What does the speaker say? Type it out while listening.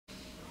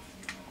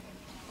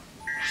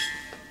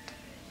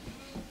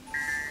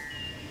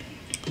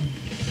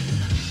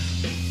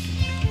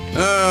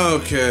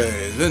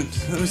Okay, then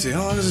let me see.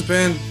 How long has this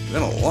been?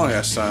 Been a long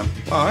ass time.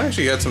 Wow, I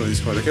actually got some of these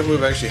coins. I can't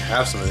believe I actually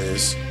have some of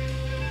these.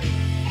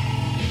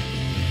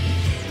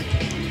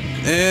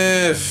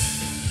 If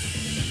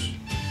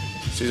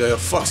Caesar Hill,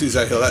 fuck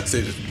Caesar Hill. That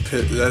stage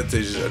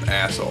is an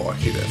asshole. I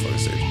hate that fucking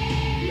stage.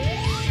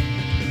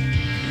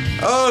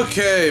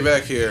 Okay,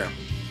 back here.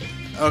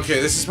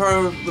 Okay, this is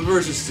part of the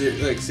versus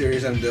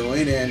series I'm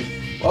doing, and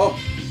well,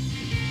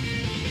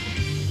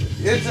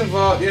 it's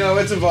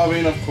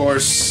involving, of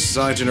course,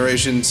 Sonic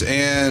Generations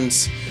and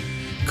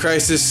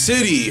Crisis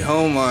City.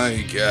 Oh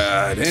my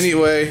god.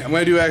 Anyway, I'm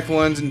gonna do Act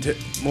 1 and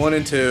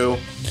 2.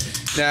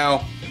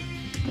 Now,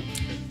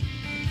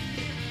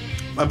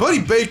 my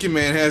buddy Bacon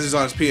Man has this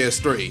on his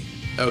PS3.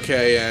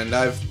 Okay, and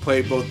I've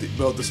played both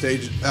the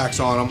stage acts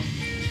on him.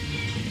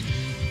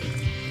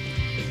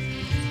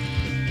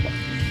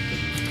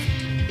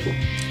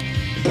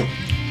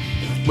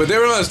 But they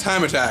were on his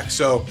time attack,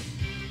 so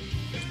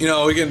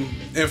we can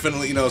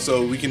infinitely,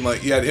 so we can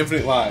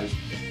infinite lives.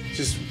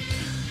 Just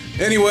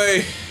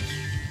anyway,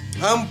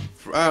 I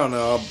don't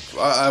know.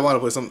 I want to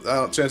play some.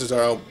 Chances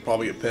are I'll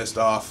probably get pissed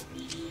off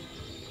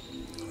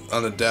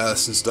on the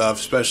deaths and stuff,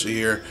 especially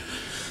here.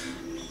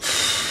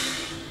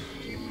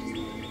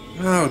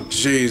 Oh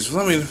jeez,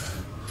 let me.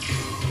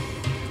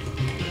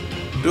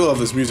 I do love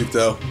this music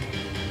though.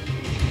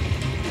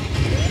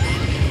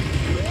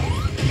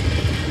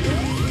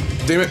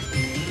 Damn it.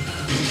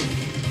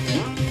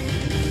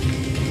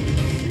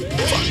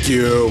 Fuck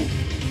you.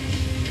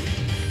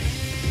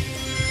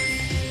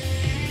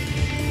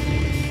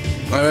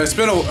 I know it's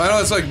been a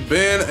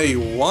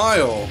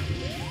while.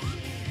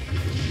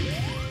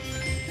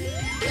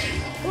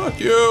 Fuck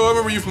you, I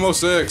remember you from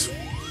 06.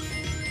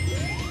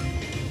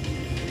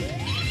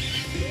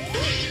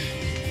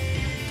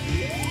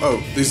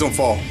 Oh, these don't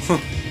fall.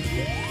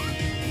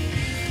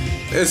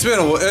 It's been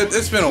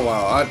a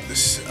while.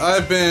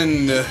 I've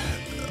been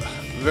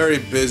very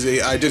busy.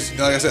 Like I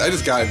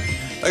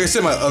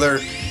said, my other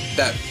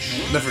that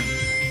Left 4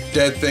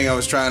 Dead thing I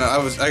was trying to.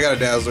 I got a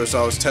Dazzler,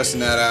 so I was testing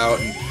that out,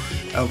 and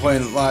I'm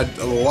playing a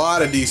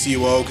lot of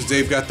DCWO because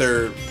they've got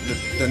the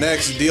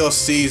next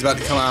DLC is about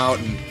to come out,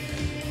 and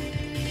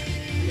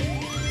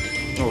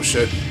oh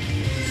shit.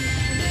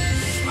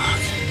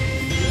 Fuck.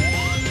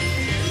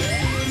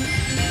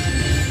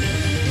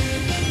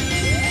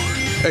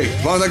 Hey,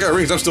 as long as I got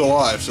rings, I'm still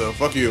alive, so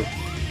fuck you.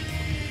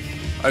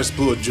 I just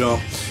blew a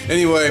jump.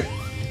 Anyway,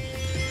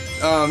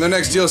 the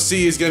next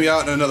DLC is gonna be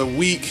out in another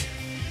week.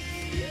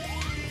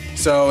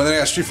 So, and then I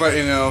got Street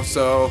Fighter,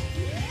 so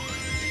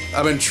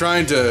I've been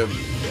trying to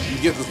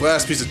get this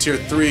last piece of Tier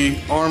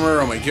 3 armor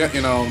on my, at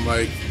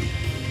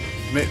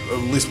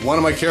least one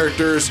of my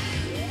characters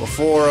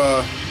before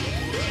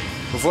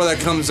that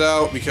comes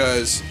out,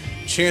 because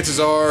chances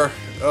are,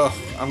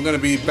 I'm gonna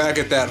be back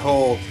at that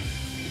whole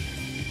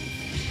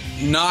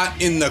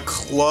not in the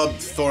club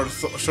sort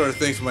of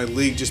thing for my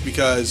league, just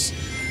because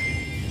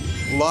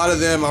a lot of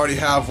them already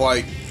have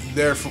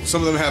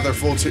some of them have their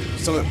full tier,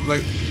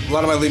 a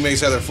lot of my league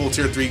mates have their full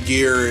Tier 3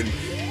 gear, and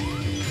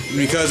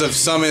because of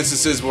some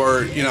instances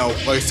where,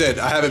 like I said,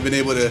 I haven't been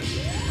able to.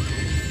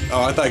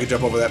 Oh, I thought I could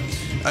jump over that.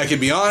 I can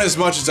be on as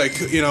much as I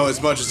could,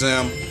 as much as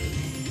them.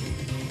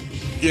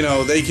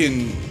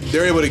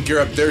 They're able to gear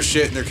up their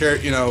shit and their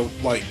character,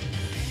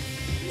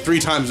 3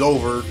 times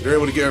over. They're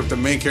able to gear up the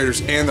main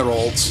characters and their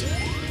ults.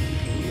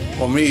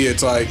 Well, me,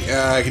 it's like,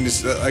 I can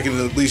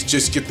at least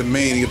just get the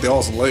main and get the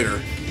ults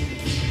later.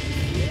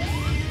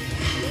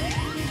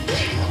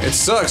 It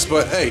sucks,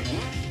 but hey,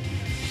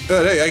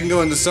 I can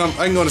go into some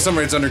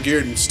raids under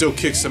geared and still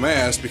kick some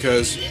ass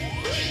because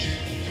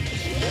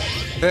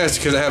that's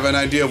because I have an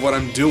idea of what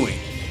I'm doing.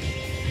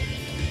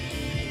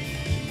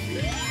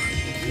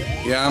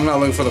 Yeah, I'm not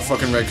looking for the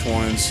fucking red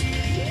coins.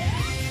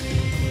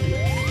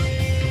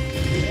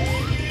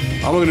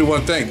 I'm gonna do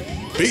one thing: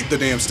 beat the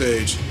damn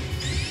stage.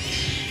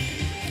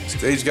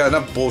 Stage got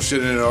enough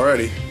bullshit in it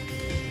already.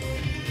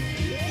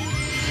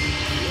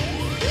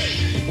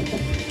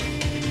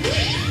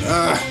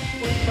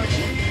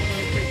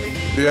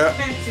 Yeah.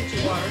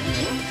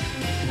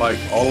 Like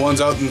all the ones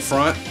out in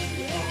front.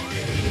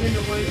 Even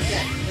the ones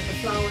that with the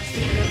flowers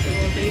sticking up, the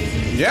little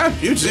daisies. Yeah,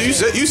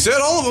 you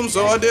said all of them,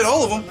 so I did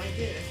all of them. I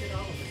did. I said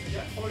all of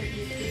them. Or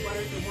you could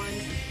water the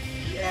ones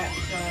that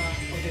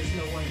there's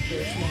no one.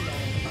 There's no guy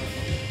at the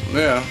bottom.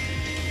 Yeah.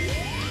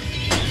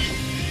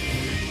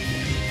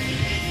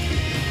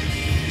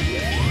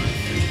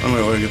 I'm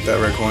gonna go ahead and get that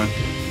red coin.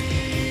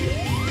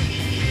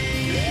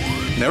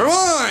 Never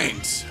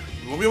mind!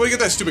 We'll be able to get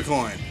that stupid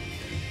coin.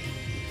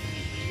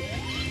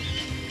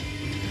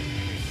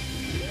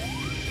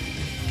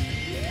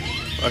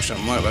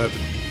 Actually, I might have to.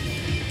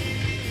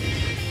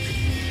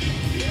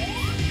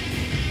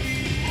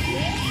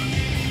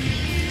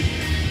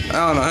 I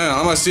don't know. Hang on.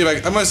 I'm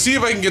gonna see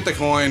if I can get the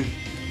coin.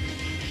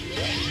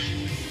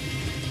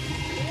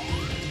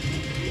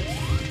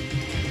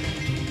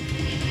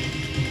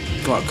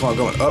 Come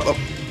on, up.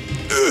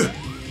 Ugh.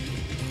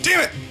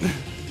 Damn it!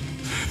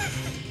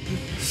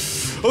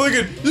 Oh, look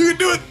at you can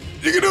do it!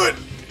 You can do it!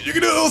 You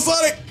can do it, little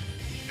Sonic!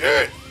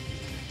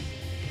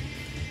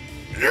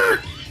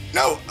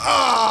 No!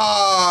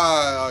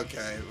 Ah!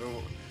 Okay.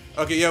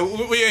 Okay, yeah,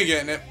 we ain't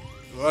getting it.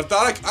 Well, I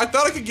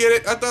thought I could get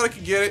it. I thought I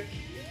could get it.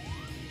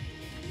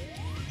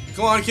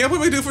 Come on, can't put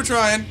me due for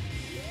trying.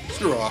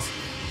 Screw off.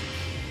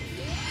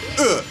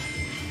 Ugh.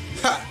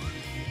 Ha!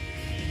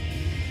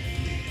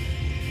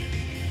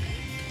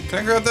 Can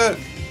I grab that?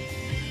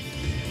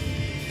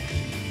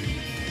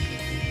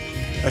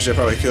 Actually, I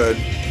probably could.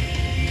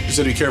 Just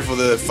to be careful of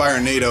the fire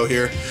NATO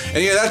here.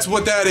 And yeah, that's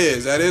what that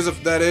is. That is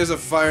a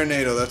fire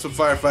NATO. That's what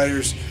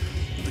firefighters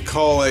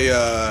call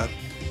a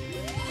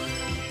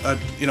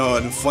you know,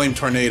 an inflamed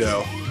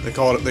tornado. They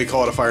call it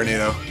a fire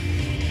NATO.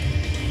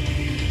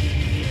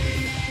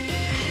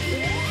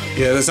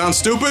 Yeah, that sounds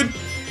stupid.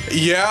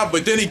 Yeah,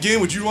 but then again,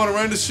 would you want to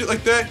run into shit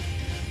like that?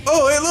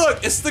 Oh, hey,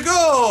 look, it's the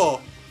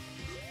goal.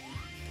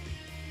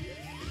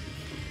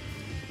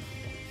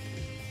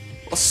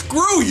 Well,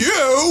 screw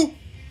you.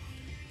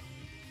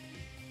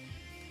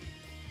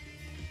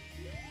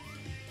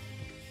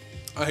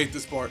 I hate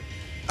this part.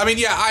 I mean,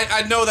 yeah,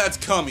 I know that's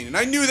coming, and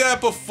I knew that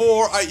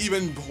before I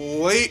even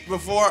played,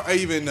 before I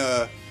even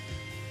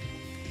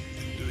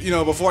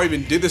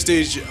did the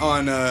stage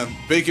on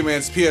Bacon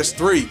Man's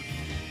PS3.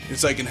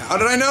 It's like, and how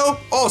did I know?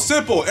 Oh,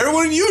 simple.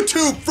 Everyone on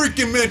YouTube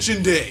freaking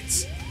mentioned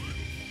it.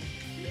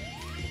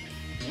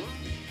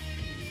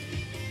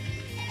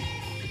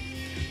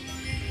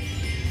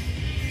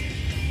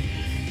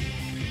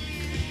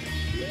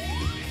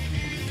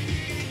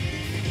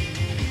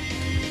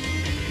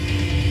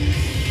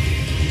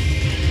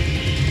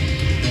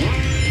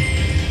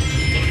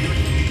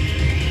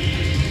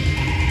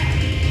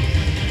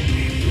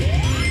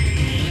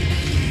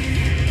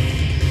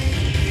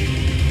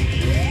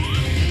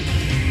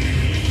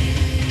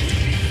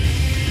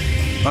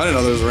 I didn't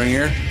know there was a ring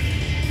here.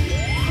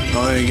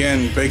 Oh, then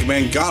again, Bacon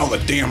Man got all the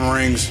damn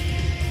rings.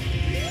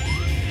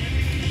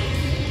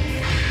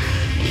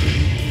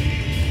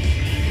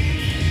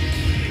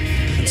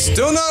 I'm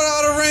still not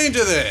out of range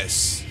of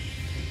this.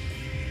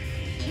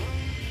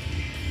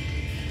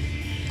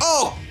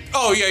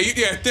 Oh yeah,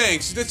 yeah.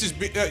 Thanks. That's just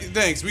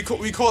thanks. We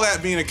call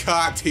that being a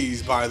cock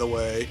tease, by the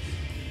way.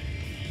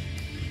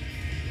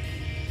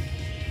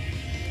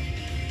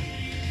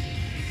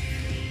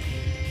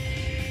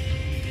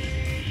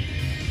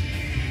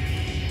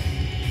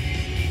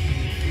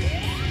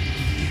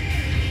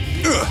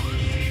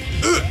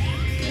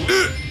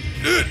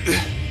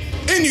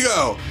 In you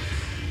go!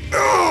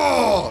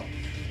 Oh!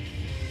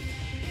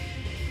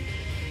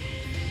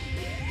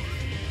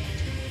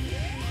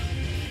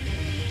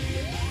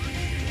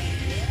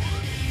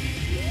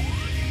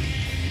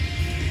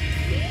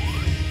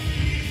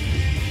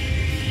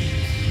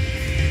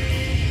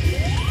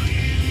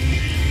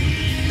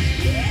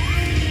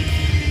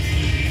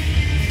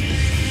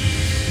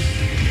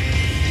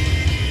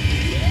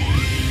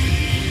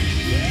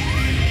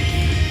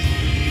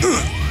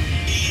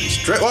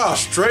 Wow,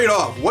 straight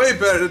off. Way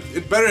better.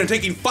 It's better than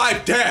taking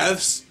 5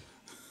 deaths.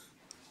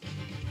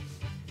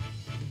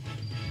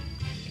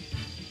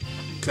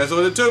 That's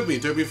what it took me.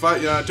 It took me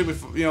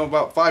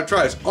about 5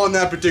 tries on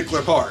that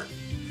particular part.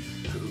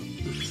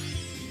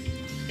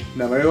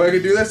 Now maybe I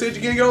could do that stage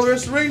again and get all the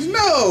rest of the rings?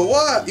 No!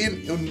 Why?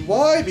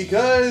 Why?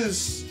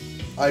 Because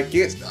I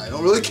can't. I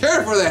don't really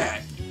care for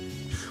that.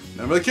 I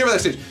don't really care for that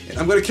stage. And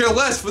I'm gonna care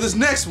less for this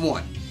next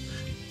one.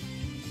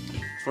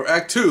 For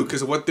Act 2,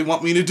 because of what they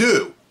want me to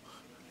do.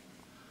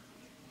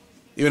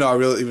 Even though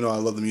I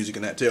love the music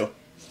in that too,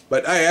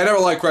 but I never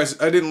liked Crisis.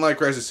 I didn't like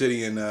Crisis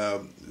City in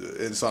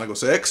Sonic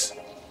 06.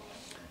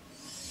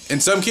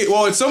 In some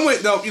in some way,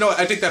 no, you know what,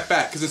 I take that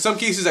back, because in some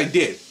cases I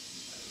did.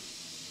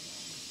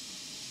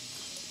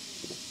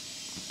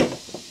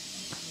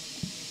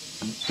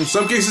 In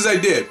some cases I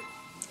did,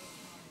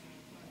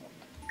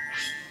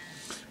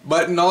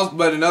 but in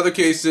other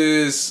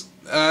cases,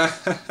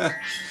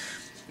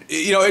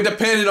 you know, it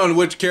depended on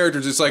which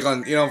characters. It's like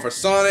on, you know, for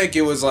Sonic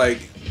it was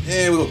like.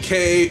 It was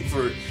okay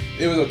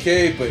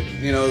but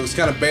you know, it was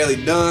kind of badly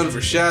done. For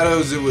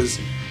Shadows, it was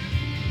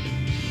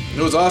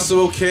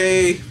also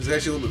okay. It was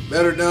actually a little bit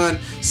better done.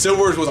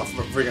 Silver's was a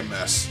freaking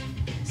mess.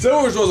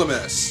 Silver's was a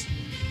mess.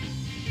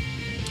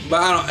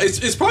 But I don't know.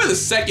 It's probably the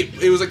second.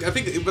 It was like, I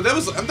think, but that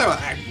was, I'm talking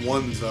about Act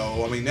 1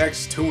 though. I mean,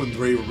 Acts 2 and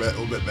 3 were a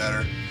little bit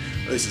better.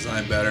 At least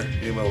designed better.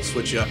 Anyway, we'll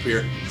switch you up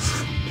here.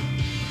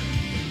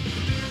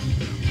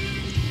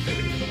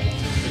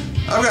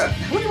 I've got,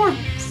 how many more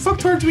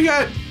fucktards we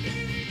got?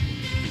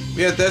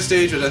 We had that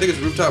stage, which I think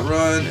it's Rooftop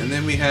Run, and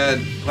then we had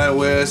Planet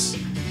West,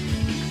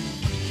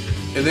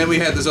 and then we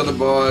had this other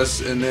boss,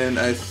 and then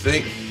I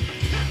think,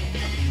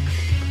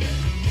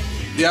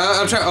 yeah,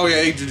 I'm trying. Oh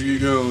yeah,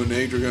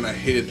 Adragon, I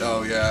hate it.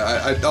 Oh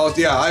yeah, I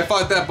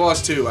fought that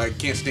boss too. I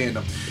can't stand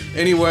him.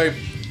 Anyway,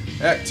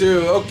 Act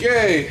 2.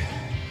 Okay.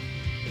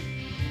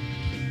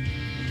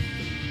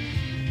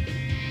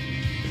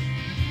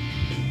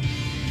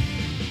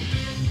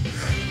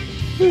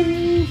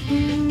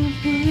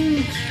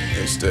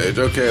 Stage.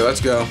 Okay, let's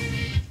go.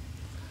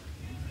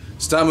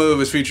 Stop move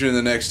is featured in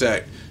the next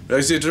act. Did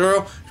I see a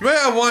tutorial?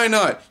 Yeah, why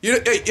not?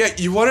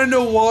 You want to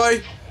know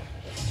why?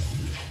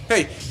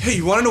 Hey,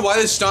 you want to know why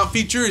this stomp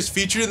feature is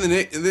featured in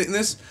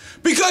this?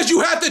 Because you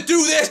have to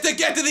do this to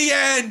get to the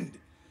end!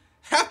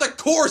 Half the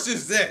course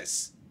is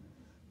this!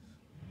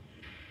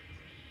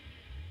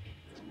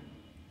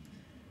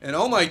 And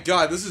oh my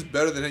god, this is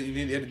better than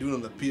you had to do it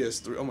on the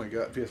PS3. Oh my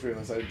god, PS3,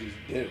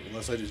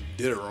 unless I just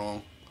did it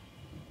wrong.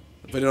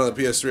 If I did it on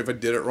the PS3, if I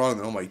did it wrong,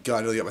 then oh my god,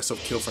 I nearly got myself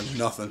killed for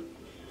nothing.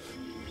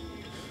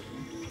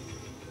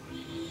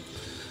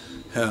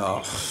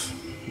 Hell.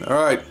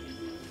 Alright.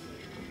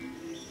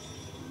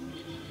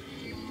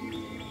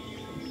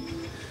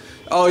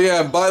 Oh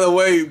yeah, by the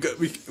way,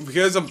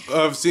 because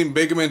I've seen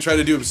Bakerman try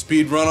to do a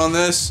speed run on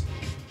this,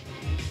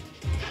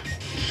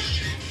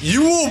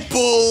 you won't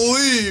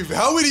believe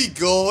how many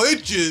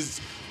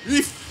glitches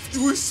we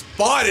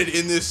spotted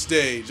in this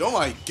stage. Oh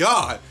my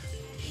god.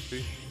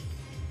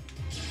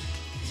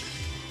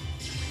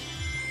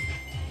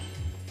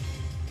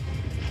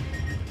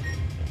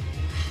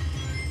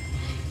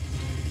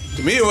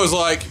 To me it was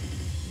like,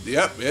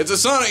 yep, it's a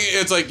Sonic.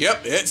 It's like,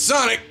 yep, it's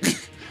Sonic.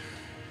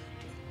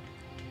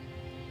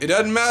 It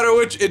doesn't matter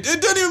which, it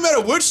doesn't even matter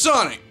which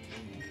Sonic.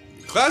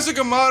 Classic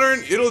or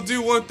modern, it'll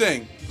do one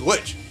thing.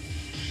 Glitch.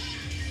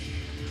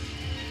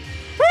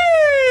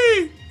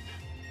 Whee!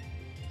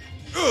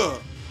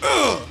 Oh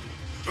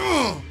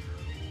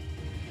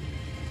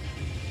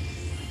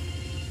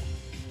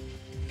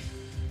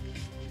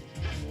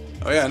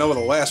yeah, I know what the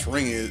last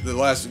ring is, the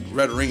last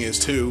red ring is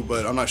too,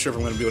 but I'm not sure if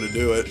I'm going to be able to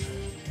do it.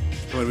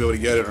 If I'm going to be able to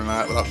get it or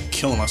not without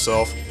killing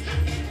myself.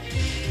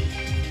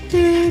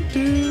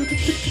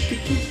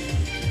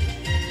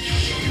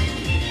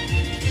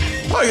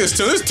 I like this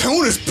tune. This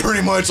tune is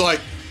pretty much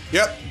like,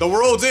 yep, the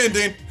world's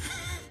ending.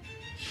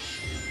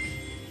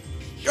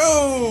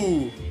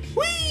 Go!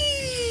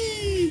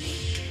 Whee!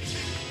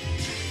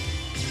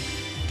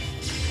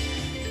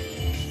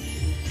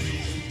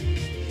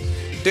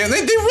 Damn,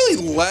 they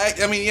really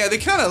lag. I mean, yeah, they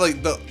kind of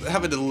like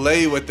have a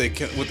delay with the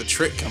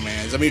trick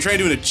commands. I mean, you're trying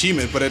to do an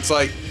achievement, but it's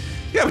like,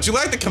 yeah, but you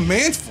like the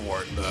commands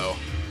for it though.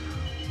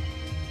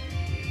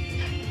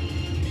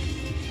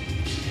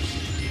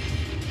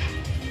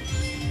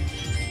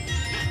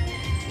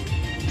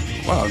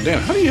 Wow, damn,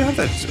 how do you have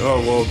that?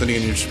 Oh, well, then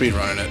again, you're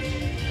speedrunning it.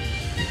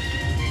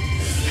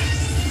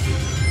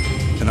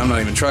 And I'm not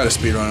even trying to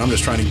speedrun it, I'm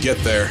just trying to get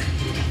there.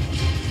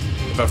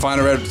 If I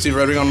find see a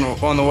red ring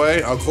on the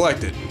way, I'll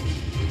collect it.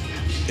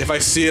 If I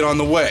see it on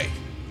the way.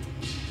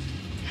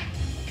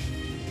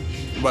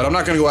 But I'm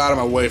not going to go out of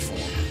my way for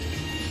them.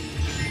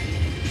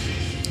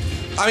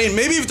 I mean,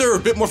 maybe if they're a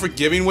bit more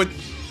forgiving with...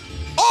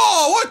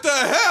 Oh, what the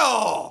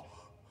hell?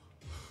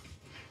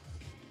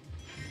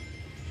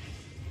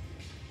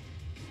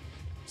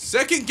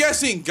 Second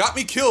guessing got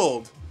me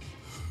killed.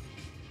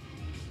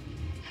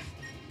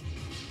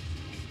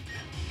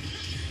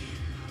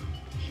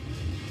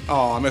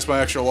 Oh, I missed my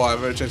extra life.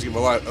 I had a chance to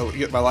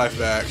get my life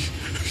back.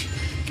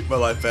 Get my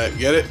life back.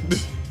 Get it?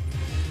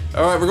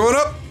 All right, we're going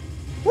up.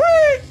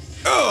 Whee!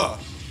 Ugh.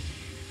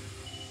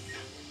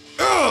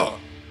 Ugh.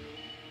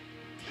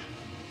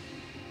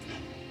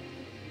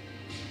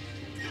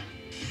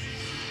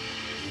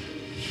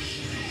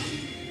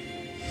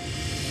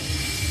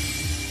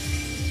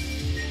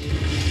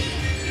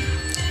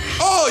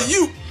 Oh,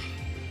 you!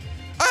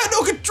 I had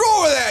no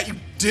control of that, you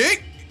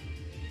dick!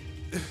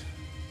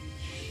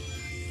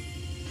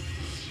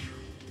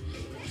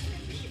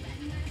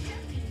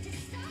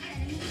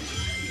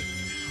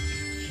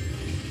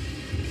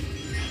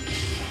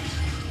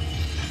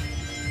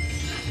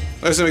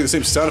 I just make the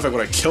same sound effect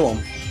when I kill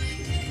him.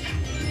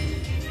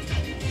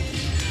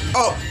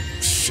 Oh!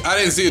 I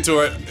didn't see it till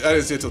right. I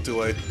didn't see it till too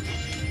late.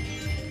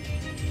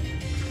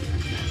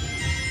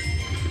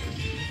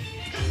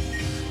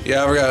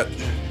 Yeah, I forgot.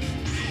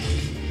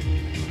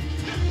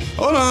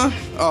 Hold on.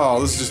 Oh,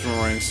 this is just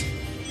more rings.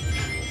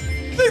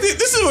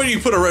 This is where you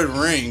put a red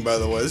ring, by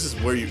the way. This is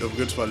where you a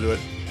good spot to do it.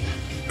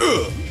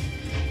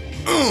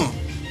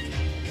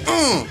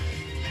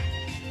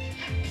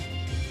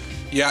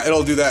 Yeah,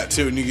 it'll do that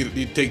too, and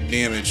you take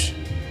damage.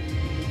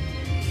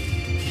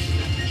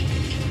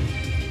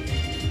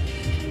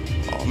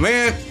 Oh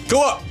man,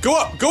 go up, go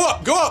up, go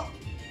up, go up!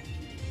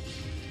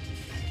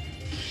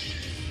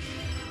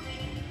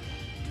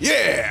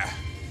 Yeah!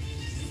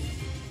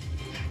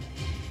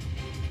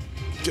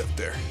 Get up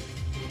there.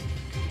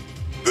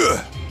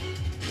 Ugh.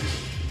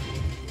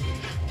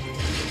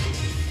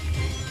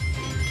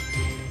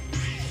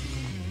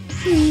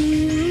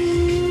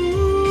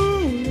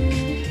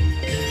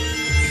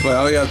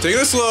 Well, yeah, take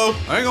it slow.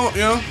 I ain't gonna,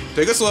 you know,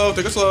 take it slow,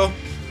 take it slow.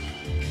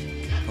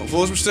 Don't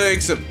foolish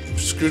mistakes that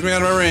screws me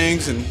out of my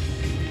rings, and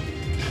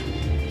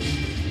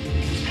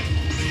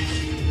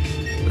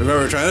remember,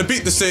 we're trying to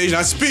beat the stage,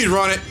 not speed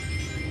run it.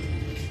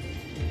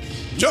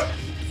 Jump.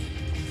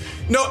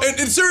 No,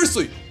 and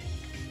seriously,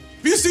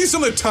 have you seen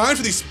some of the times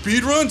for these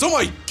speed runs? Oh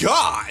my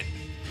god!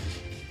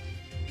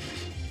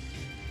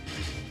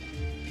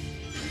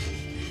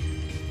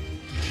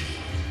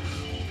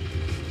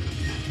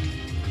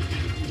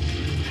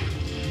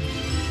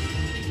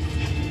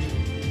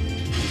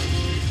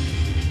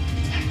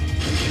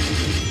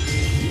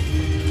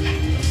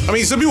 I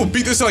mean, some people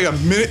beat this in like a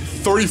minute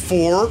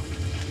 34.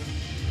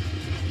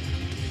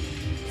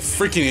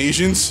 Freaking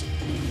Asians.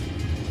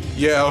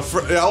 Yeah, I'll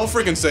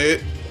freaking say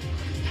it.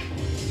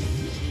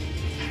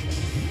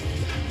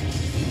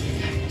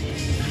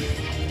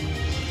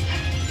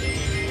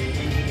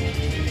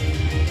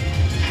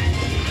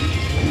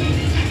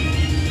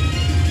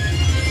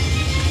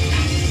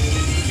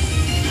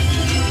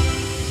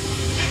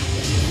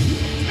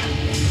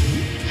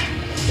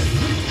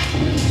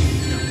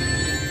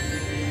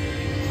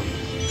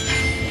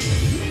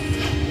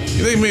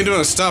 You think me doing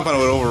a stomp on it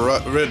would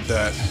overrid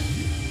that?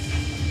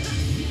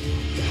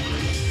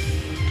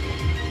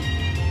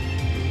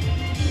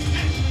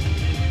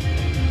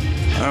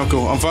 I'm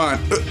cool. I'm fine.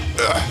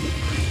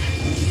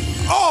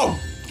 Oh!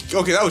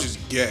 Okay, that was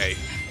just gay.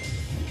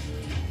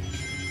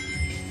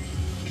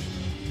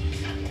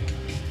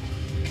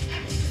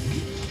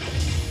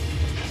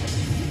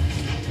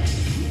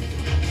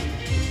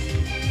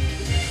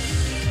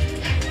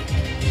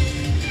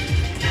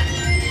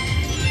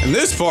 And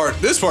this part's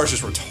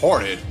just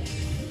retarded.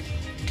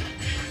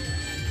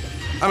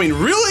 I mean,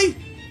 really?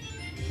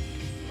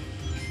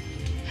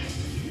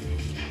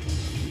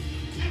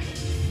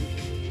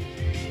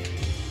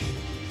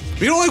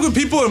 We don't like when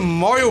people in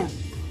Mario...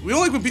 We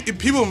don't like when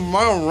people in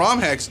Mario ROM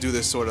hacks do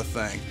this sort of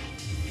thing.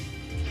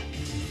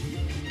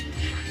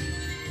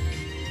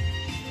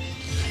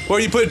 Where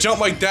you put a jump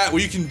like that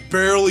where you can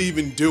barely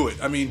even do it.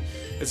 I mean,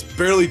 it's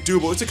barely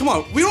doable. It's like, come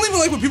on. We don't even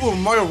like when people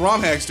in Mario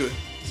ROM hacks do it.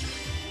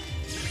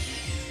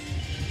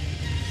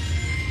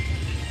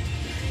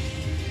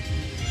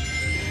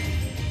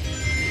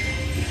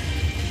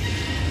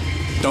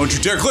 Don't you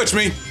dare glitch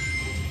me!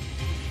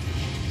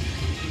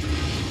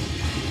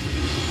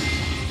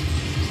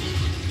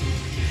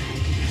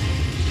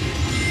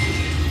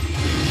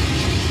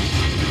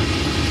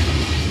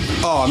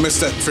 Oh, I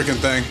missed that freaking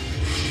thing.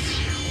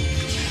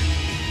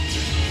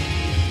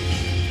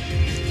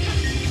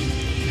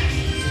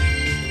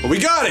 But we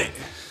got it!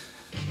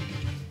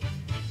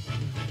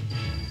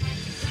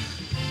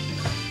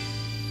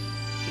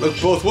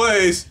 Look both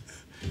ways.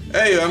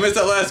 Hey, I missed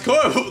that last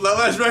coin, that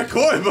last red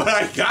coin, but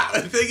I got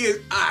the thing is,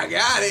 I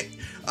got it.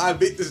 I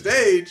beat the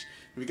stage.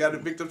 We got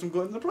it picked up some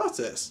coins in the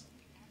process.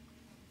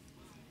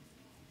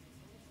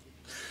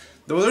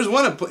 Though there's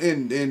one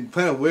in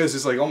Planet Wiz.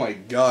 It's like, oh my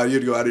god, you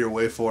had to go out of your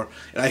way for,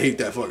 and I hate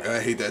that I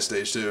hate that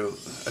stage too.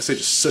 That stage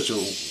is such a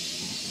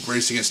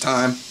race against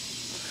time.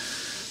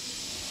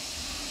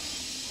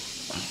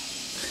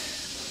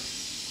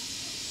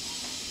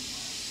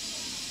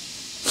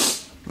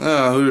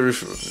 Oh,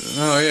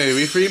 oh yeah,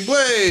 we free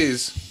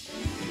Blaze.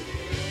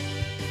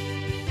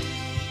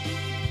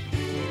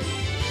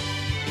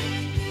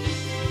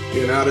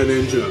 Get out of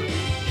ninja.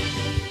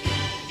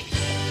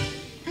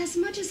 As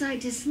much as I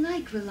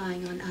dislike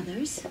relying on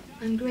others,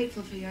 I'm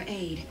grateful for your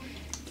aid.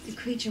 The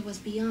creature was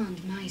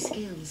beyond my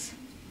skills.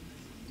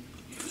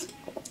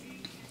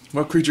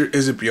 What creature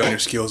isn't beyond your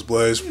skills,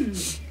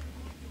 Blaze?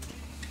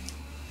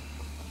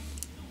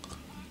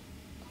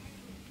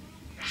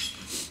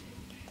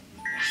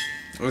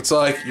 It's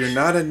like, you're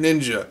not a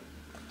ninja.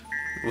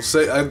 We'll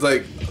say, I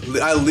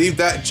leave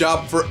that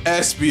job for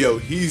Espio.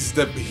 He's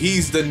the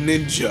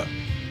ninja.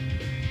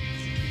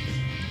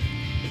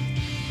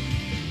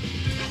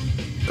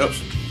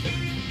 Oops.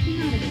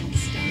 Not a bad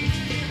start.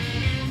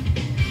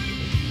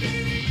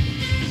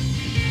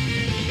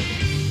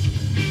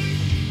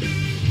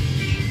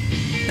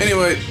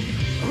 Anyway,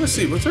 I'm gonna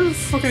see. What's there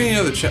fucking any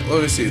other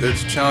let me see.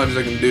 There's challenges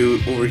I can do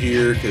over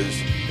here, because...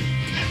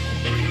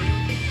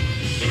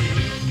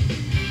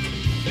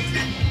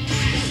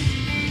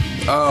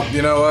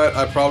 you know what?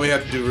 I probably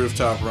have to do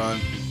Rooftop Run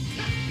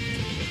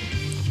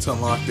to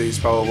unlock these,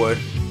 probably.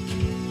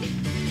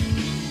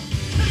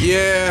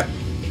 Yeah.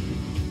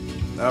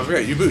 I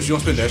forget, you boost. You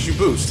don't spin dash, you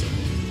boost.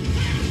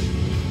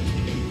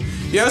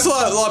 Yeah, that's a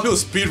lot of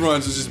people's speed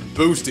runs is just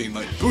boosting.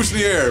 Like, boost in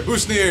the air,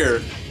 boost in the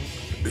air.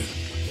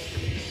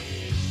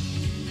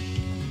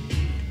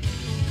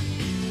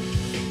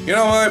 You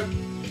know what?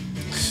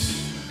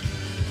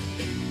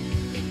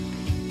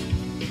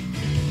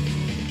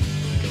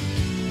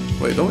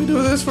 Wait, don't we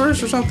do this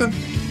first or something?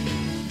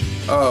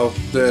 Oh,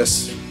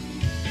 this.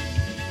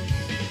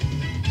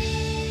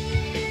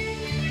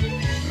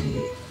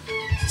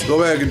 Let's go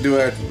back and do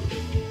it.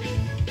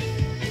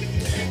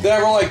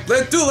 Then we're like,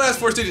 let's do the last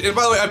 4 stages. And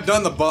by the way, I've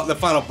done the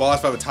final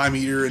boss fight with Time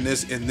Eater in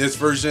this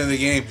version of the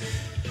game.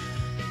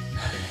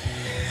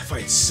 That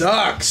fight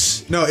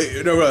sucks. No,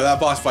 that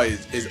boss fight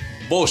is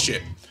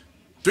bullshit.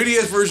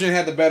 3DS version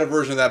had the better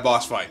version of that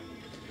boss fight,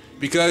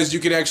 because you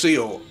can actually.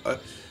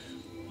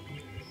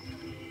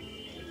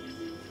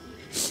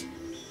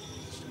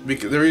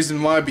 The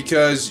reason why,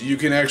 because you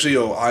can actually,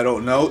 I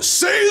don't know,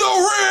 see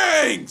the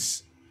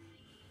rings!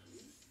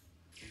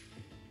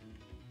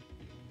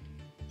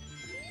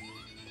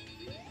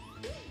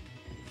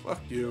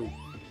 Fuck you.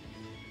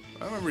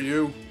 I remember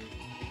you.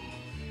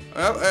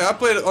 I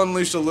played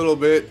Unleashed a little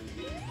bit.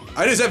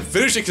 I just haven't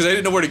finished it because I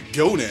didn't know where to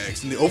go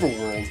next in the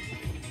overworld.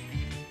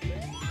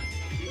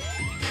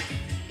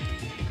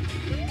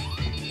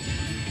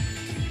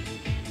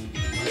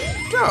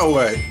 No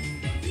way.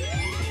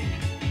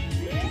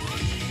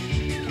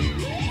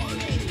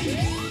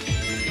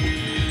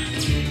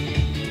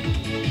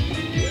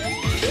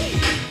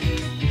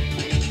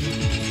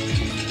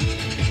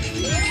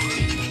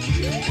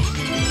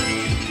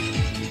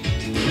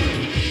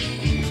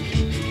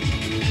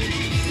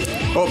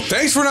 Oh,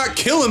 thanks for not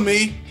killing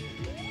me.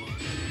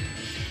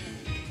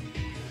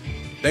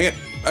 Dang it.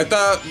 I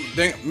thought,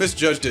 dang it,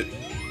 misjudged it.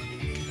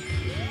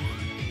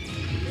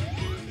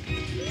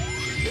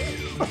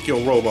 Fuck your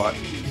robot.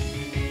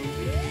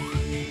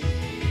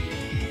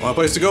 Want a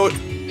place to go? Ha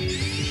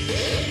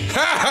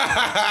ha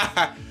ha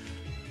ha!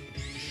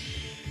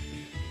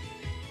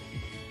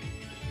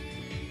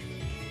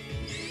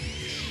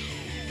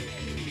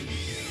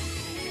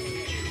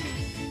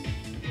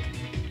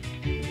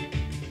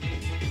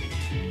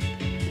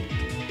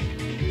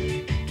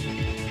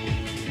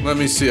 Let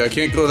me see, I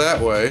can't go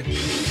that way.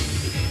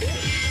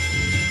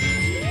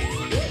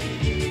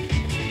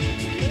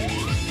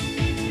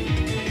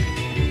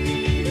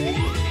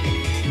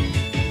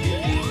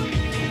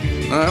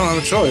 I don't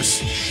have a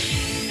choice.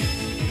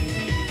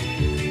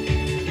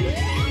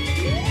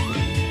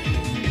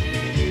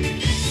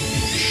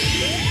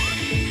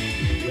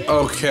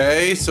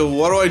 Okay, so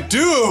what do I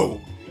do?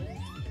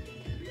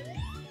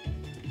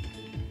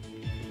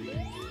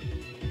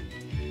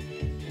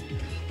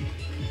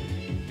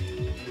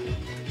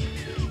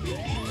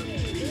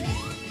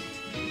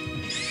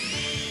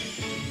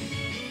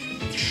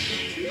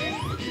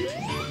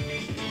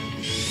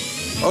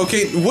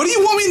 Okay, what do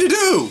you want me to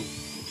do?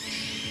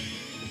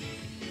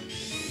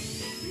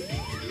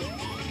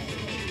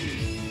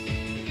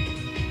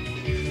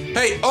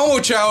 Hey,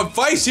 Omo-chow,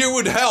 advice here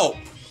would help.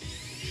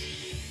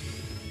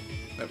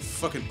 That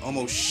fucking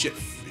Omo shit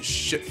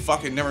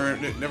fucking never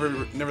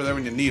there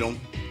when you need them.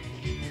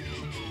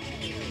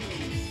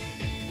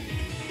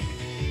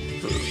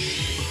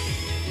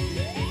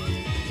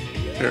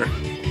 Here.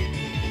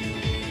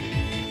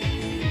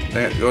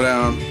 Dang it, go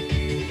down.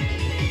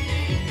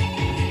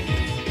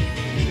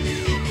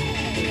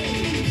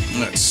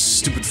 That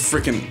stupid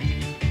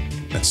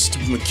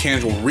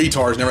mechanical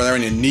retard's never there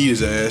when you need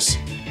his ass.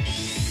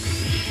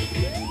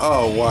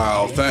 Oh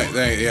wow,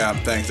 yeah,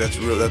 thanks. That's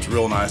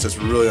real nice. That's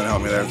really gonna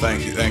help me there.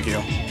 Thank you.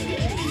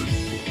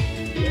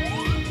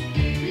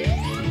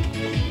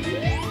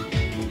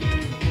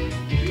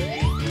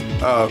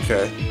 Oh,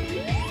 okay.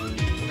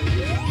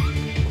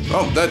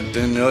 Oh, that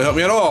didn't really help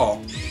me at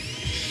all.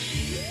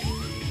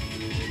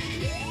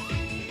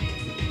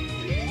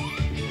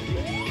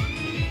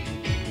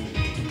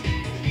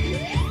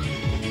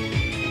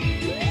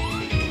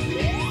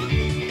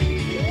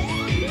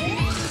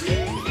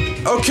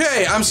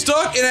 Okay, I'm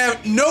stuck and I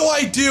have no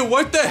idea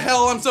what the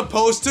hell I'm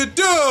supposed to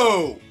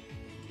do!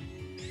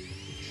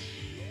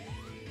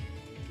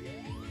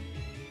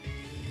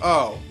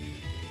 Oh.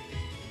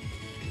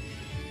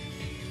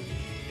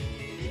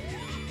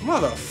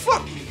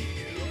 Motherfucker!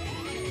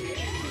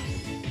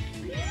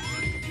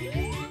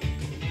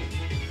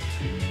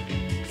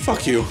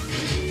 Fuck you.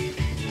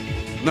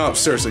 No,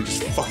 seriously,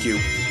 just fuck you.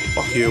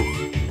 Fuck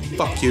you.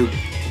 Fuck you.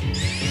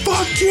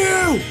 Fuck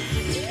you!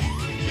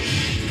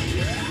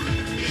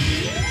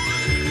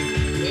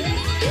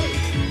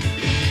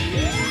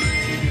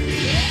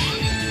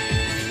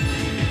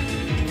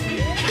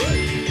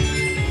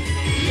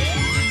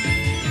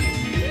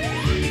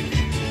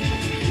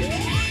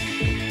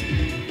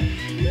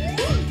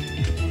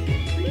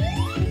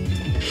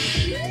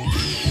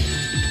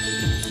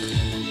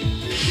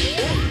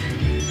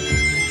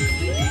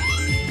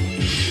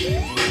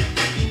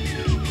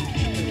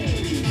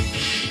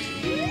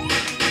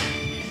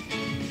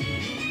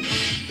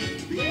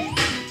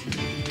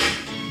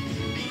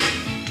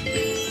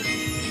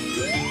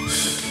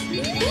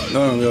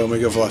 No, I'm gonna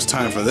make up lost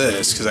time for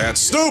this because I got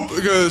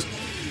stupid.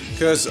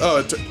 Because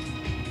oh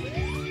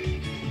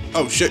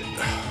shit.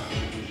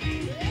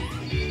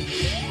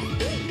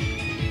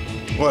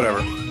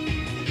 Whatever.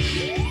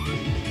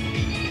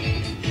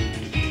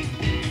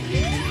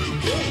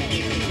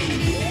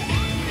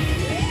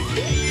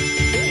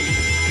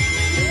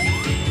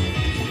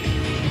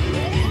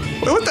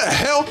 Wait, what the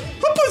hell?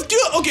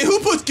 Who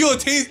puts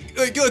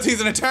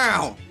guillotines in a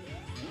town?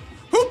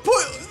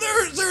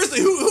 Seriously,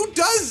 who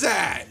does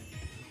that?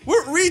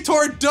 What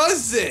retard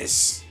does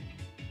this?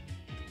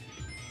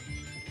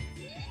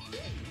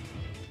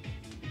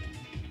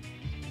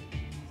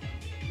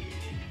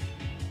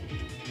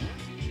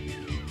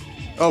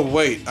 Oh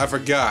wait, I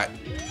forgot.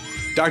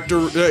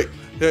 Dr.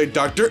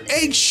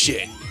 Egg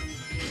shit.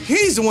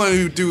 He's the one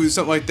who do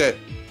something like that.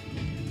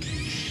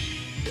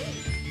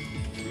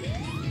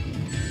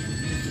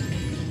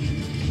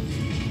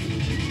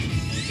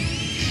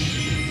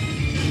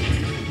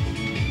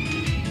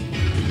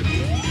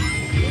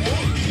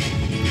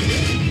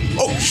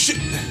 Oh shit!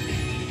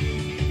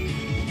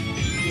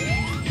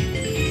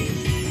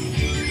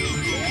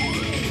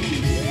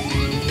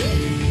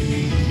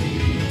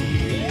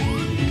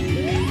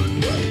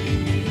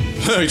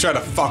 He tried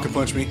to fucking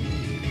punch me.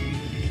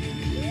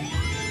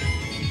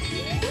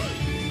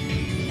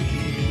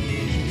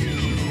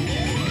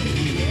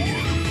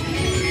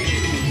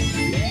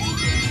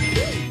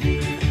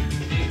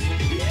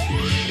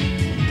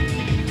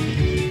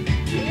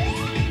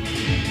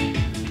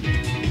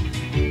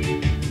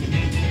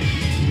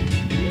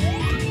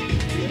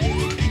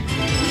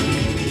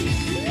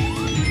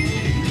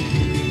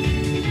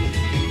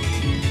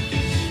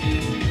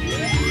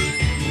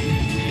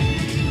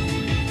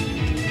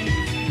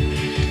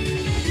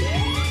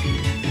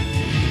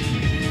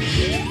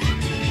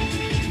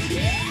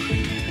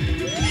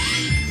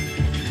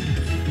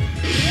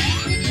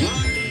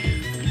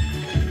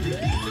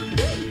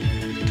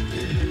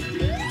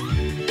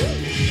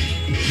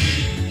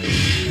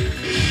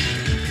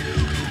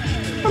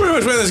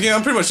 this game,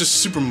 I'm pretty much just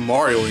Super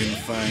Mario-ing the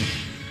thing.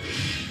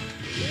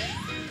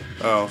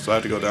 Oh, so I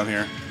have to go down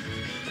here.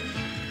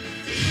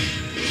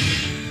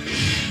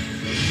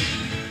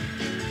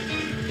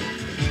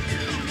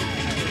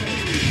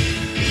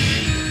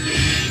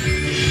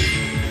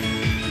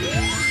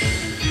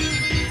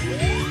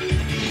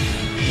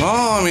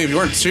 Well, I mean, if you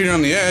weren't shooting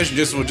on the edge,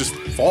 you would just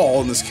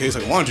fall in this case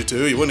like I wanted you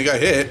to. You wouldn't have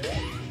got hit.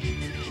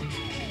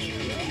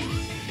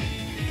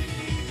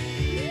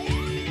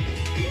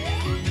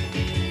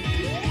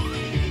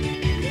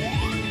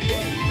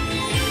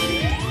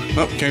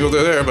 Oh, can't go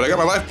through there, but I got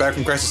my life back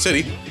from Crisis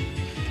City.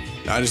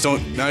 Now I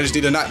just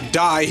need to not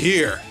die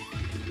here.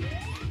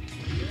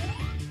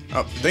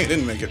 Oh, dang,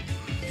 didn't make it.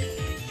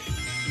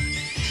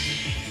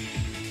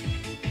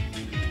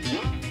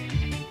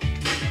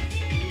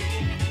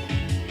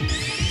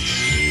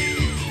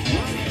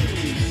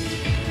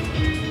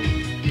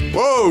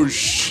 Whoa,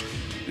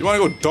 you wanna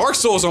go Dark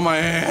Souls on my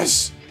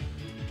ass?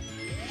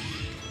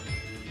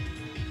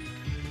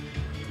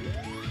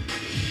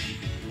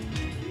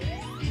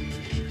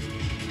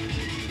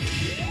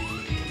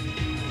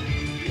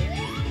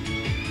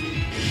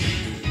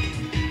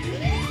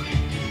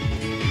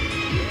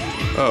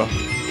 Oh.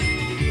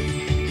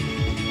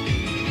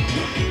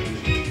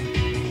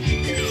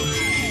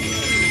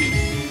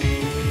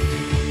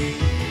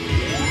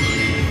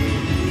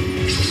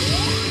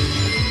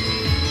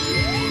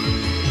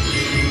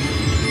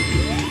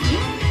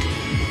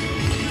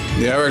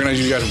 Yeah, I recognize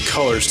you got some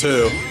colors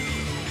too.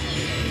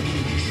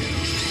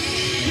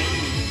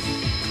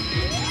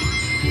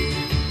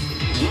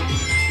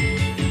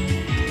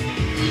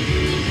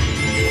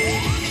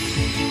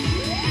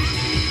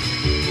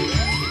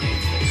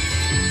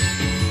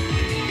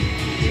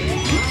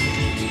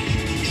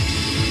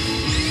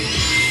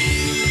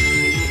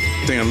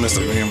 I think I missed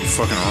the damn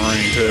fucking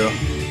rain too.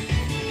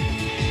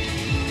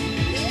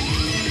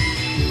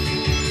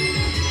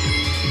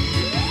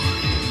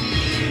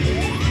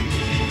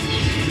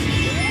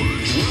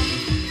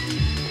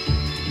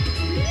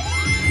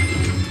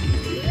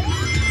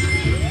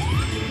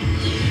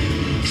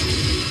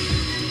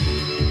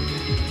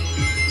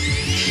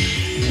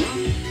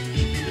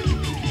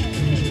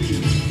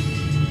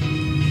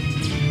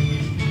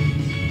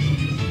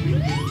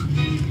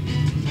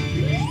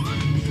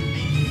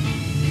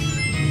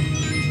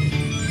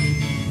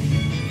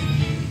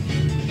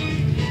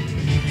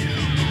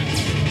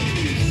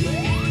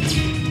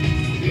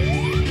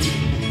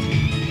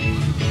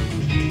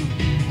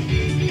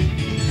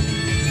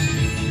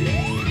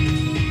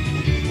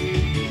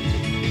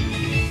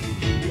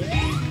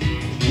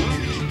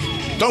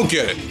 Don't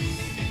get it.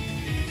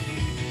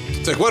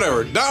 It's like,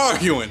 whatever, not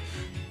arguing.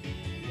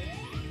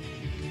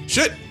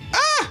 Shit.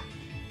 Ah!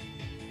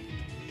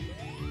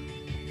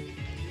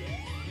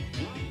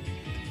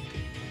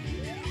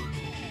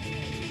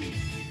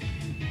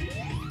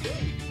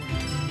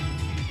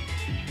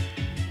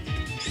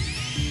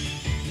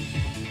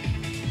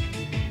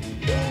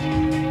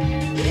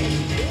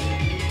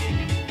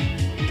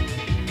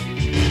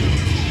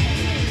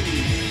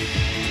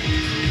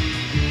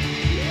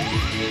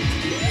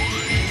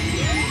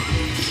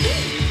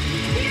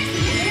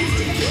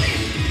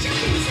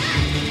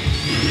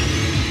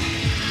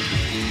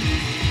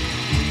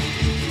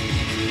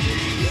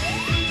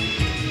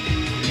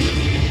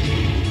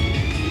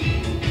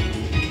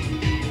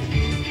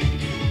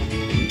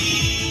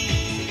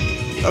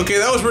 Okay,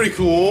 that was pretty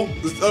cool.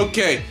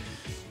 Okay.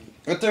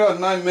 I took about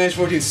 9 minutes,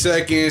 14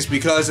 seconds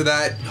because of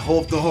that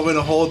hoping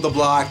to hold the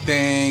block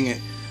thing,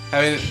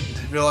 and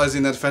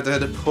realizing that the fact that I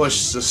had to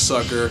push the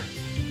sucker.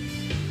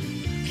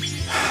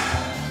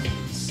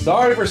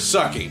 Sorry for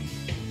sucking.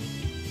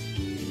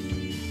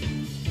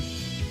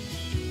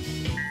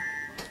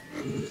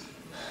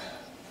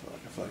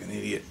 I feel like an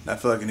idiot. I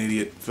feel like an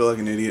idiot. I feel like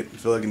an idiot. I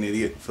feel like an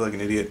idiot. I feel like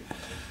an idiot.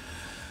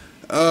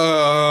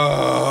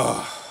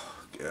 Oh,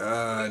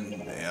 god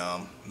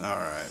damn.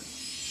 Alright.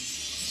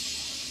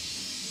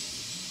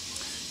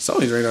 Some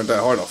of these rings aren't that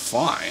hard to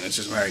find. It's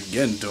just a matter of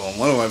getting to them.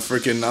 One of my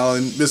freaking, I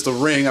missed the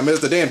ring. I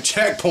missed the damn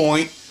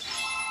checkpoint.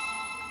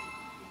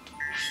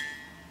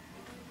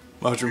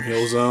 Mushroom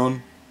Hill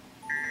Zone.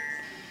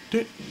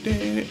 No.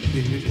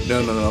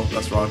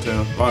 That's wrong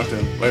tune. Wrong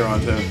tune. Way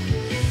wrong tune.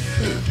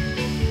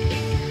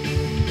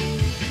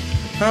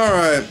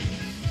 Alright.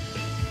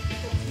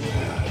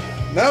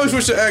 Now we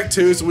switch to Act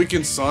 2 so we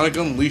can Sonic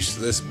Unleash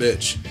this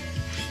bitch.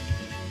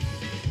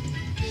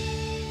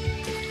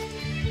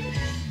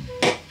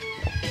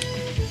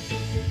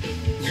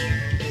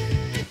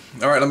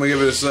 All right, let me give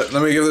this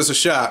a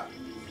shot.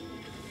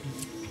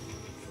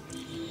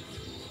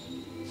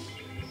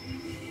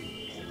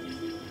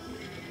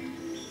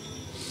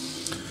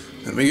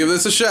 Let me give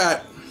this a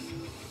shot.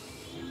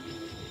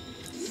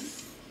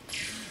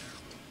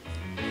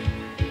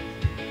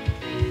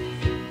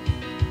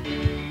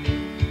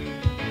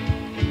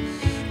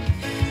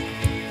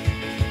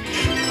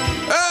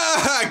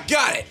 Ah,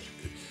 got it.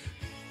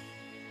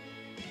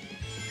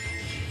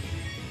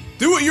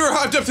 Do what you were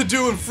hyped up to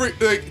do and free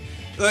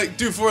like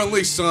do for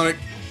Unleashed, Sonic.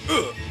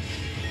 Ugh.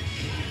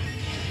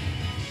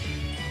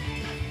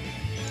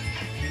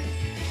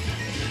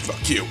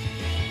 Fuck you.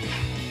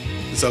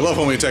 I love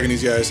homie attacking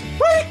these guys.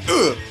 Right?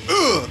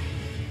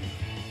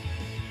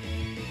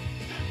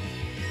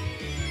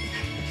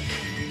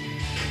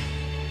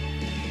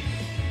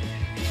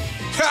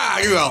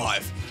 Ha! You're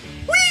alive.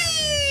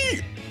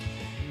 Whee!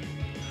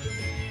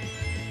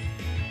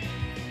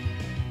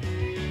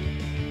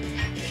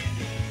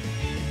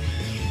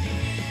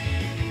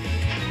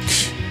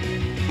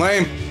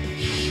 Lame.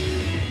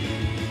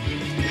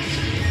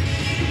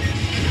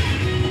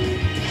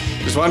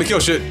 Just wanted to kill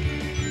shit.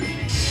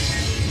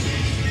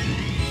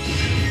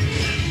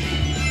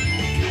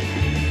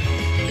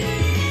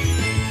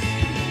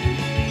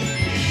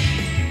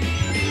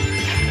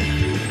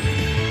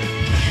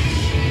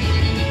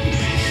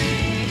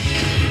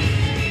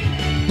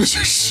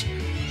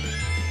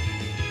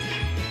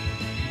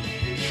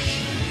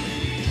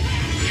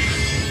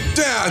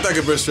 Damn, I thought I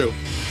could burst through.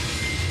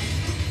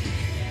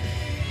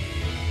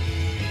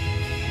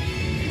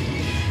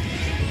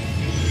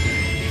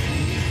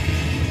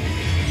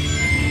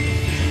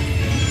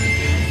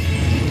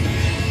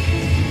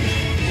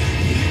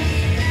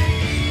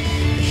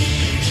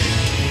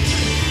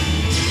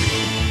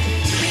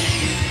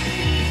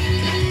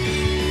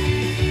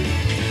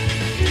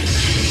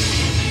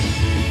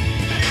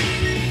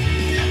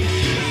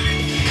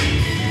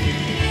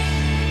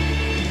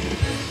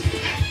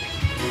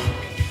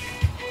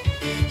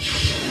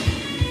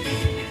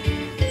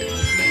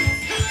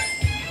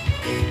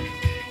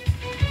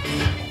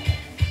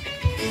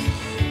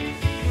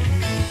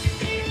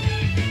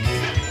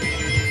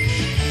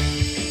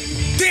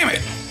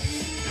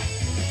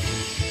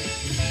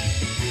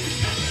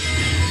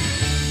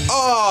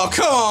 Oh,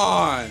 come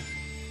on!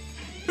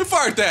 Who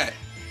fired that?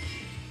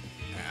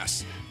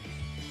 Ass.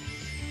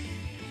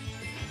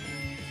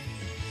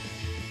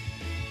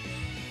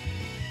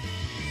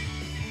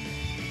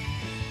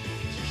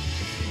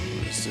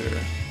 What is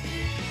there?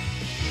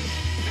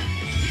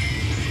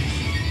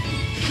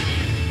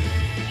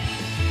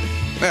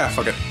 Yeah,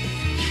 fuck it.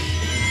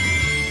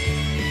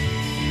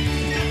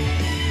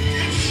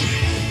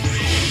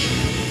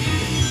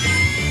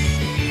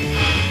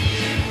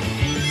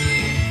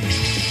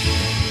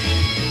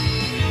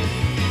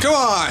 Come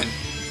on!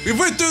 We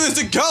went through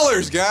this in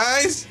colors,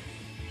 guys!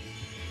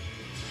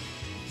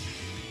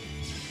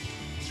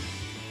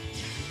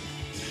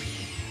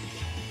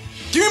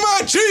 Give me my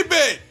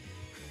achievement!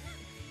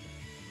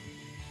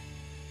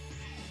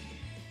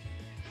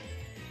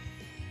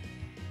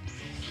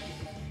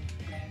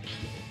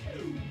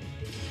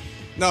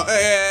 No,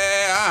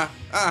 hey,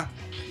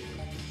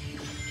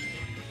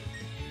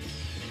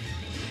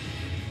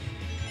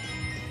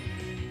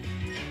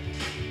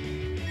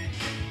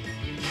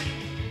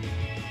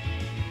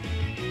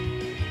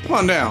 Come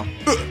on down.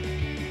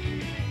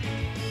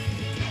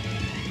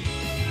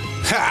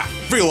 Ha!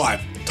 Free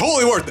life.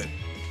 Totally worth it.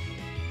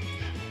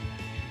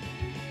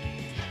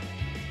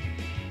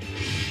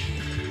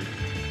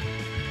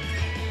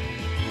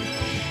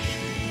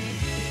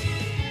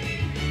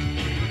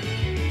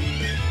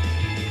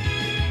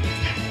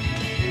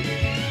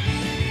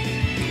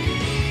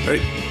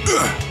 Ready?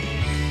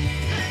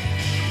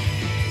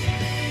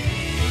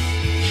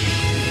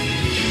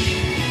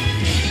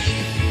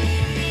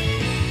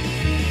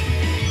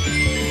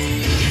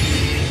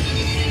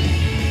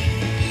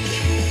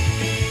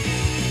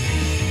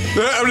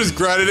 I'm just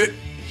grinding it.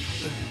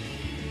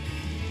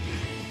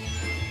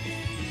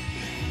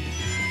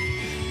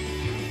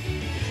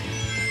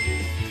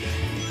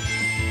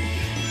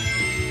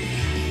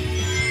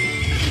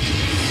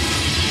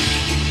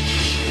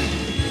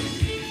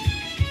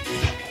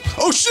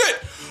 Oh shit!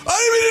 I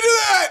didn't mean to do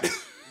that!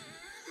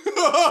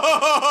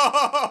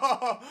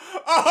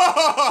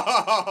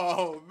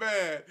 Oh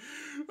man.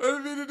 I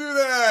didn't mean to do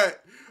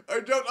that.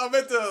 I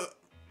meant to.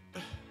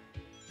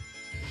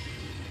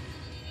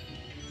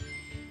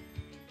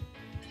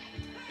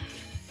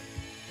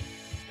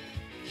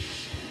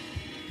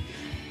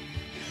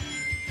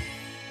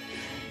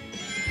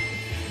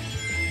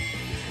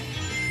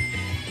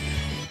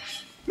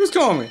 Who's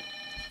calling me?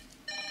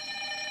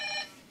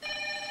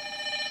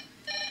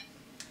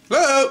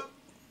 Hello?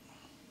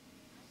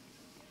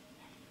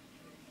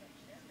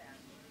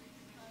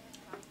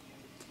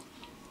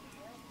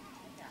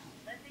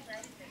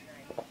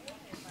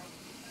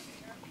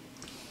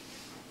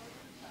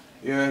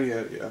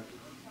 Yeah.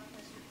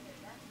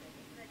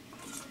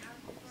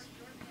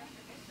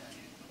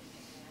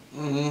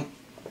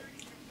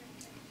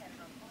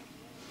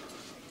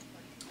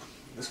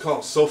 This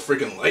call's so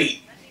freaking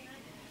late.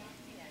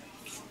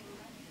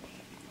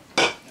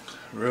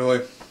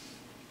 Really?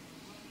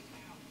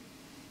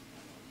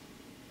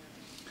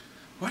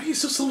 Why are you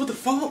so slow with the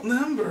fault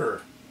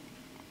number?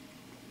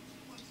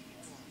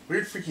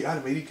 Weird freaky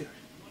automated.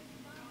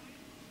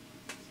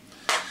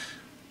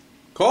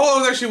 Call I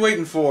was actually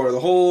waiting for. The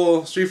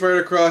whole Street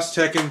Fighter Cross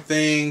Tekken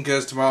thing,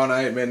 because tomorrow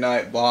night at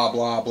midnight, blah,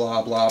 blah,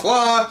 blah, blah,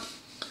 blah.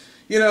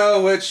 You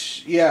know,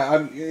 which,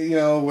 yeah,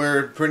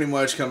 we're pretty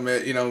much come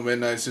at,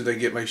 midnight as soon as I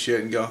get my shit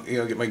and go,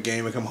 get my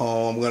game and come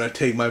home. I'm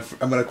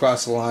gonna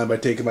cross the line by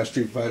taking my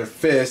Street Fighter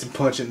fist and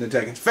punch it in the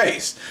Tekken's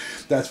face.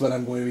 That's what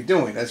I'm going to be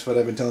doing. That's what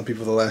I've been telling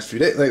people the last few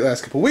days, like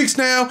last couple weeks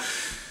now.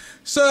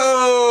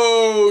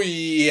 So,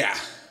 yeah.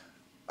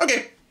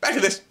 Okay, back to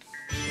this.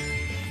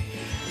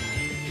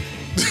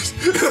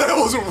 I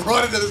wasn't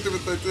running to this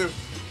stupid thing, too.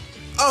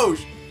 Oh,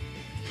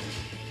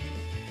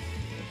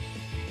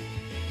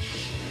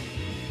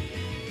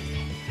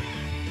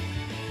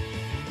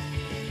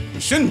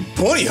 shouldn't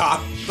bunny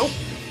hop. Nope.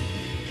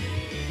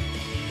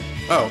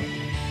 Oh.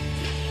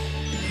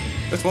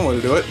 That's one way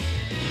to do it.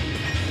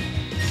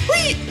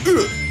 Whee!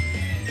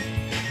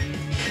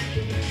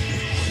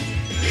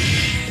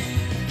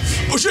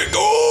 Oh shit,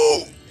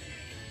 go!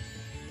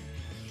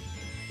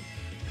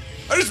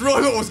 I just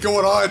realized what was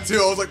going on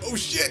too. I was like, oh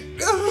shit.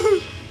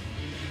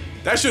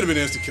 That should have been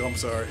instant kill, I'm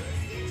sorry.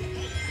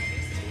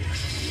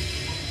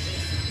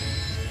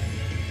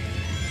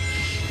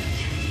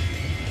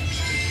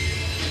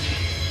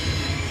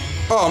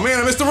 Oh man,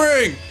 I missed the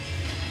ring!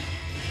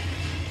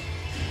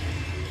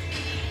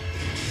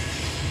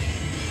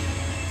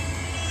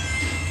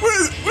 What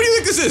do you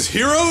think this is,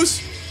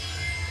 Heroes?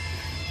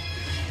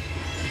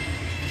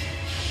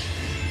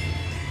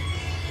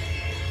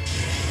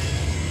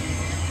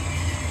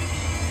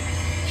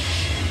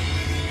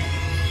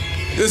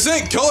 This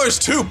ain't Colors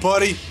 2,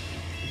 buddy.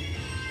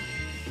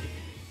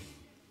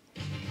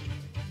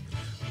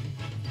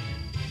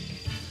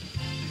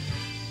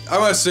 I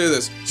must say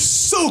this,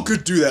 So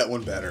could do that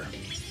one better.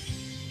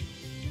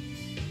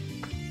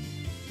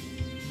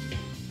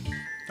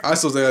 I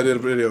still think I did a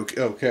pretty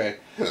okay.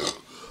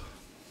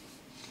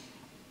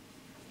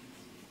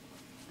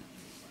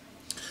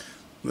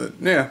 But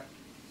yeah.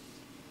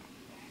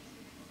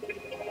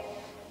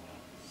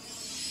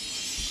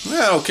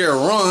 I don't care,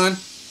 run.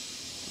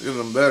 Give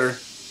them better.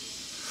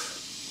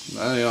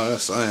 I ain't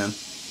just saying.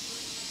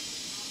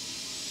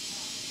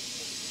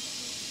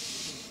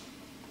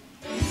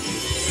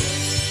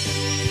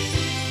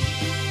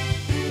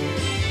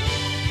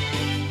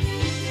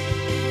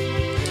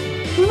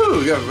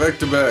 Woohoo, we got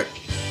Vector back.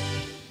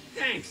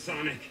 Thanks,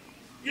 Sonic.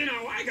 You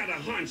know, I got a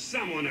hunch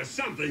someone or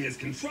something is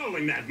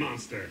controlling that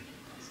monster.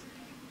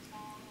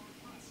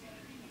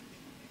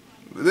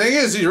 The thing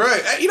is, he's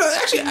right. You know,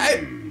 actually,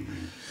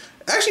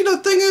 the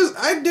thing is,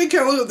 I did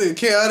kind of look at the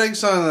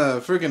chaotics on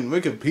the freaking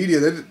Wikipedia.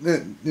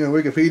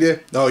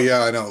 Wikipedia. Oh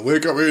yeah, I know.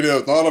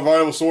 Wikipedia is not a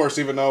viable source,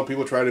 even though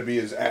people try to be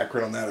as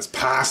accurate on that as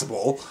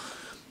possible.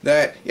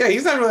 That yeah,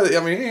 he's not really. I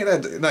mean, he ain't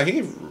that. No,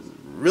 he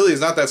really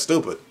is not that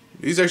stupid.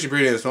 He's actually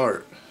pretty damn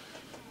smart.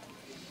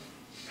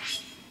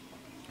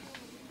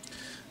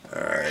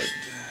 All right.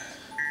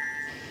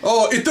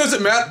 Oh, it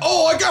doesn't matter.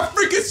 Oh, I got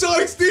freaking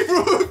Sonic Steam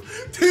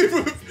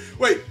Roof.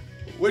 Wait,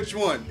 which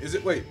one is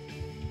it? Wait.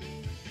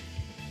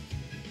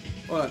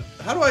 Hold on.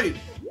 How do I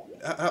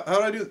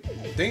do?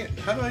 Dang it!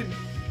 How do I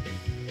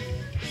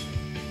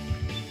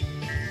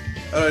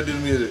do the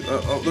music?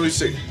 Oh, let me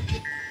see.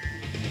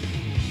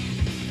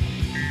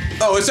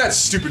 Oh, it's that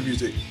stupid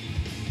music.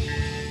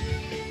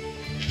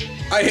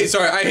 I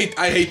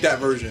hate that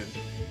version.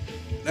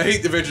 I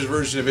hate the Adventures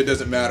version if it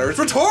doesn't matter. It's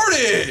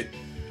retarded!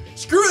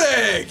 Screw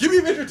that! Give me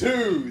Adventure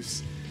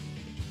 2s!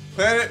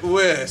 Planet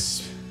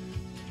Wisp.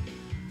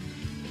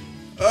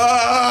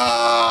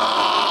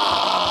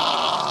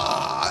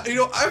 You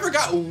know, I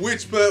forgot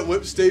which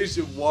whip stage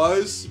it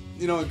was,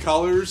 you know, in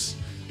Colors.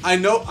 I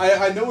know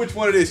which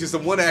one it is because the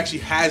one that actually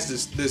has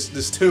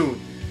this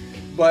tune.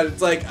 But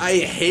it's like, I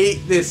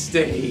hate this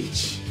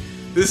stage.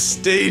 This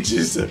stage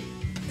is a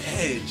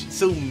bitch. It's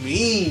so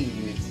mean.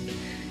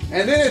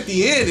 And then at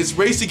the end, it's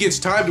race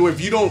against time to where if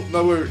you don't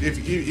know,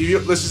 if you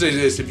let's just say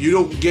this, if you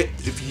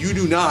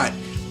do not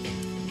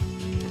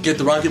get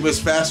the rocket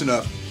wisp fast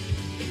enough,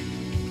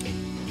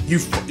 you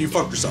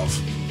fucked yourself.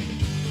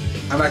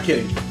 I'm not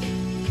kidding.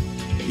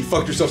 You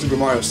fucked yourself Super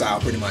Mario style,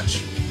 pretty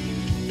much.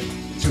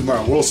 Super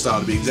Mario World style,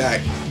 to be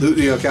exact. You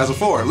know, Castle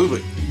 4,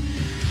 Ludwig.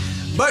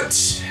 But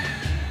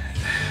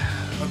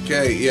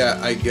okay, yeah,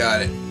 I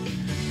got it.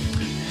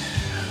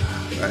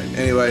 All right.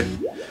 Anyway.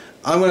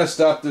 I'm going to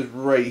stop this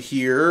right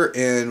here,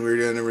 and we're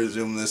going to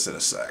resume this in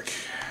a sec.